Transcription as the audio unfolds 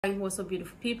Hi, what's up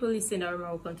beautiful people, it's Sindafam.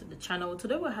 Welcome to the channel.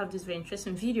 Today we'll have this very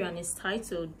interesting video and it's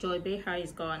titled Behar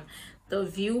is gone. The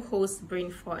View host brain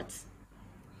fart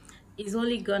is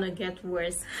only gonna get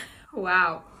worse.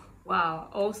 Wow.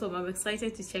 Also, I'm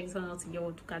excited to check this one out to get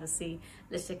what you gotta say.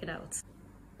 Let's check it out.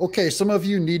 Okay, some of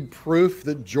you need proof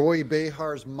that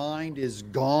Behar's mind is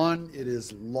gone. It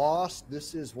is lost.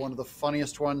 This is one of the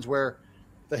funniest ones where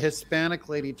the Hispanic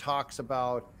lady talks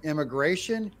about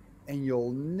immigration. And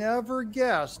you'll never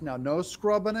guess, now no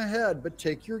scrubbing ahead, but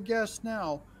take your guess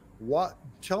now.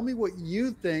 Tell me what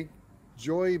you think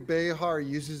Behar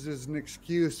uses as an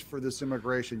excuse for this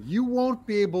immigration. You won't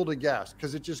be able to guess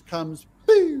because it just comes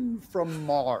from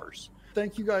Mars.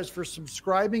 Thank you guys for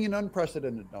subscribing in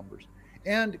unprecedented numbers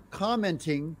and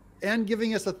commenting and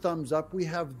giving us a thumbs up. We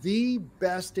have the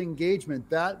best engagement.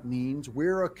 That means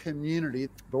we're a community,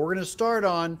 but we're going to start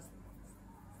on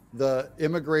the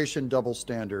immigration double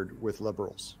standard with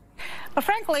liberals. But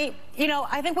frankly, you know,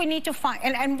 I think we need to find,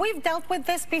 and we've dealt with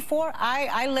this before.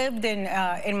 I lived in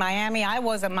Miami. I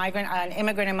was an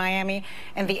immigrant in Miami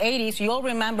in the 80s. You'll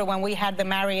remember when we had the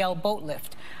Mariel boat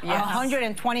lift. Yes.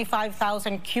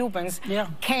 125,000 Cubans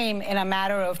came in a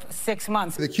matter of 6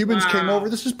 months. The Cubans came over.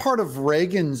 This is part of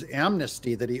Reagan's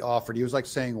amnesty that he offered. He was like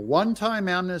saying, one-time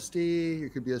amnesty, you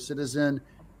could be a citizen,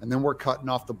 and then we're cutting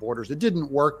off the borders. It didn't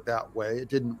work that way. It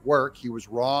didn't work. He was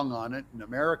wrong on it. And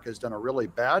America has done a really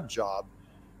bad job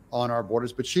on our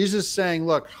borders. But she's just saying,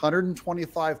 look,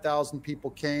 125,000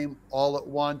 people came all at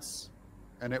once,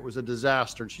 and it was a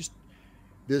disaster. And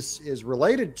this is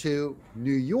related to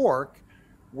New York,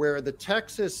 where the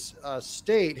Texas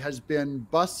state has been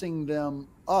busing them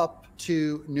up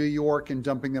to New York and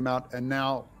dumping them out. And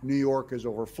now New York is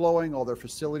overflowing. All their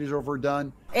facilities are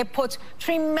overdone. It puts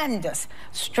tremendous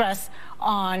stress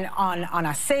on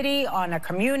a city, on a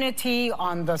community,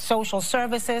 on the social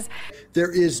services.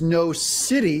 There is no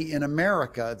city in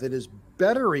America that is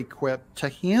better equipped to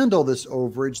handle this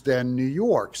overage than New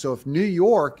York. So if New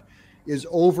York is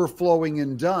overflowing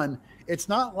and done, it's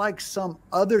not like some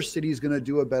other city is going to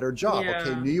do a better job. Yeah.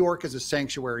 Okay, New York is a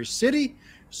sanctuary city,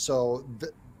 so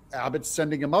Abbott's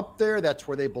sending them up there. That's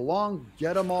where they belong.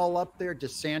 Get them all up there.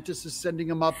 DeSantis is sending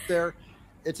them up there.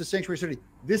 It's a sanctuary city.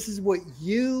 This is what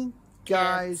you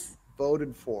guys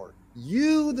voted for.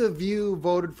 You, the View,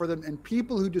 voted for them, and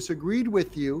people who disagreed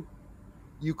with you,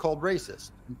 you called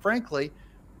racist. And frankly,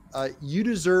 you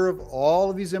deserve all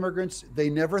of these immigrants. They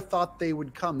never thought they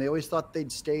would come. They always thought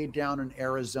they'd stay down in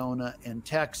Arizona and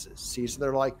Texas. See, so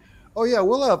they're like, oh yeah,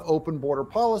 we'll have open border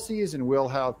policies and we'll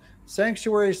have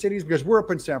sanctuary cities because we're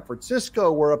up in San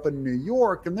Francisco, we're up in New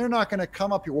York, and they're not going to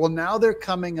come up here. Well, now they're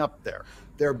coming up there.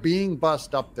 They're being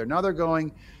bussed up there. Now they're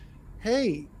going,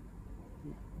 hey,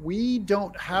 we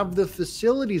don't have the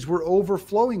facilities. We're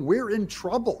overflowing. We're in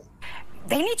trouble.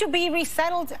 They need to be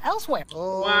resettled elsewhere.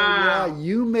 Oh, wow. Yeah,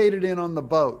 you made it in on the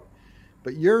boat.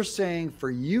 But you're saying for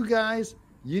you guys,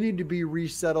 you need to be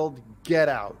resettled, get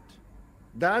out.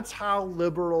 That's how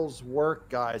liberals work,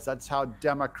 guys. That's how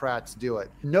Democrats do it.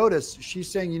 Notice she's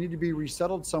saying you need to be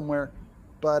resettled somewhere,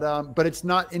 but it's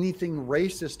not anything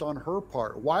racist on her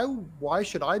part. Why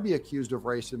should I be accused of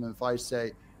racism if I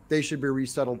say they should be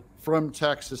resettled from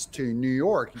Texas to New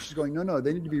York? And she's going, no,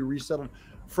 they need to be resettled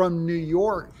from New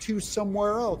York to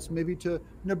somewhere else, maybe to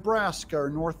Nebraska or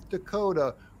North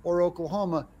Dakota or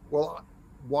Oklahoma. Well,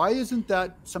 why isn't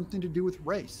that something to do with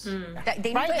race?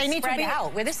 They need to be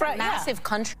out. We're this massive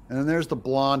country. And then there's the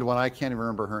blonde one. I can't even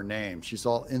remember her name. She's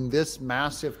all, in this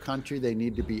massive country, they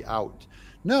need to be out.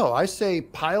 No, I say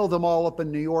pile them all up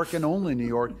in New York and only New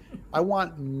York. I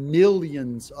want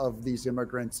millions of these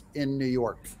immigrants in New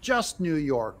York, just New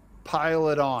York, pile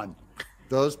it on.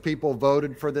 Those people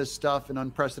voted for this stuff in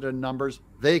unprecedented numbers.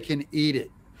 They can eat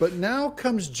it. But now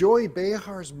comes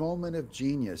Behar's moment of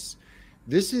genius.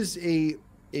 This is a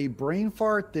brain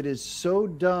fart that is so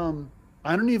dumb,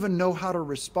 I don't even know how to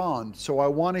respond. So I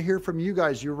want to hear from you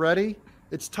guys. You ready?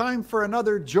 It's time for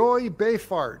another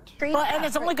Behar. Well, and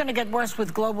it's only going to get worse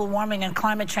with global warming and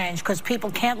climate change because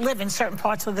people can't live in certain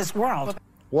parts of this world.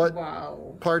 What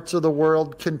parts of the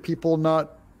world can people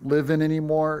not live in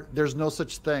anymore? There's no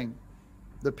such thing.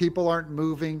 The people aren't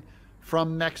moving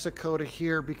from Mexico to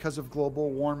here because of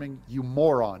global warming, you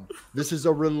moron. This is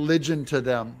a religion to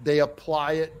them. They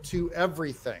apply it to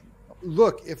everything.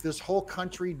 Look, if this whole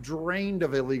country drained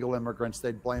of illegal immigrants,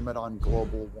 they'd blame it on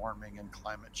global warming and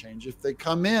climate change. If they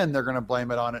come in, they're going to blame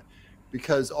it on it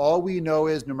because all we know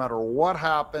is no matter what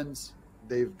happens,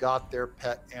 they've got their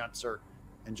pet answer.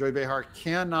 And Behar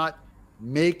cannot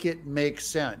make it make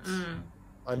sense.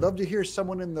 I'd love to hear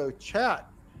someone in the chat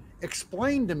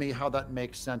explain to me how that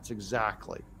makes sense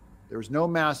exactly. There's no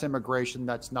mass immigration.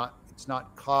 It's It's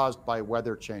not caused by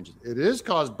weather changes. It is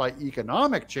caused by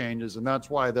economic changes, and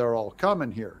that's why they're all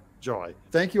coming here, Joy.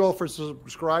 Thank you all for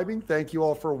subscribing. Thank you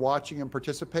all for watching and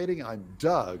participating. I'm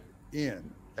Doug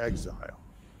in Exile.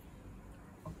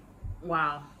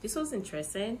 Wow, this was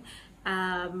interesting.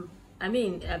 I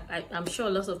mean, I'm sure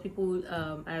lots of people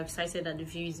are excited that the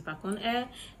View is back on air.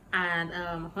 And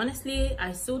honestly,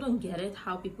 I still don't get it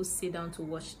how people sit down to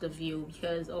watch the View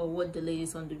or what the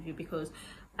ladies on the View, because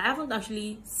I haven't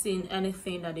actually seen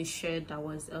anything that they shared that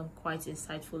was quite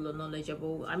insightful or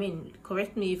knowledgeable. I mean,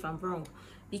 correct me if I'm wrong,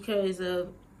 because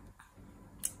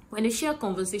when they share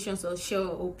conversations or share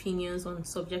opinions on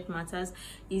subject matters,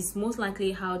 is most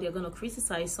likely how they're going to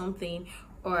criticize something,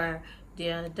 or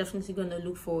they're definitely going to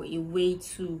look for a way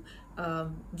to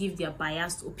give their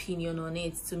biased opinion on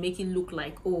it, to make it look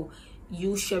like, oh,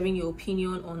 you sharing your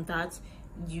opinion on that,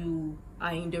 you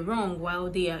are in the wrong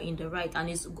while they are in the right. And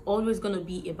it's always going to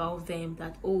be about them,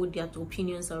 that, oh, their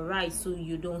opinions are right, so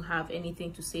you don't have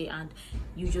anything to say and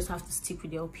you just have to stick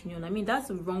with their opinion. I mean, that's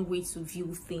the wrong way to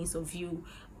view things, or view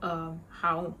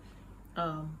how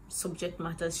subject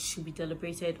matters should be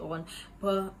deliberated on.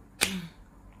 But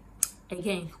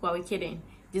again, who are we kidding?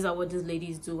 These are what these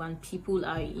ladies do, and people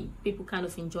kind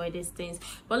of enjoy these things.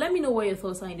 But let me know what your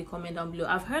thoughts are in the comment down below.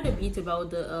 I've heard a bit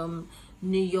about the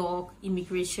New York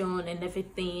immigration and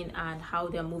everything, and how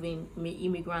they're moving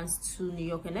immigrants to New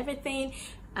York and everything.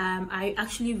 I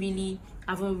actually really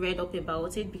haven't read up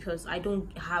about it because I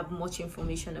don't have much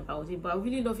information about it, but I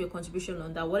really love your contribution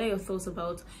on that. What are your thoughts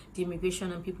about the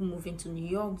immigration and people moving to New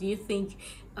York? Do you think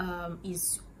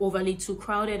it's overly too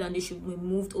crowded and they should be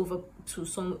moved over to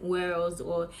somewhere else,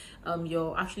 or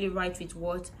you're actually right with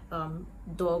what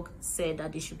Doug said,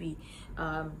 that they should be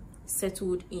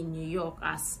settled in New York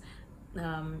as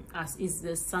is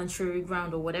the sanctuary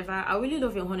ground or whatever? I really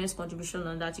love your honest contribution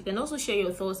on that. You can also share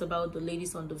your thoughts about the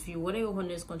ladies on the View. What are your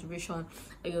honest contribution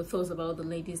and your thoughts about the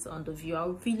ladies on the View? I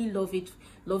would really love it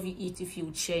if you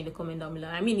would share in the comment down below.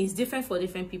 I mean, it's different for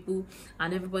different people,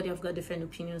 and everybody have got different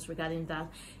opinions regarding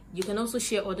that. You can also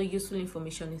share other useful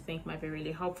information you think might be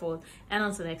really helpful. And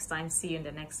until next time, see you in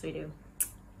the next video.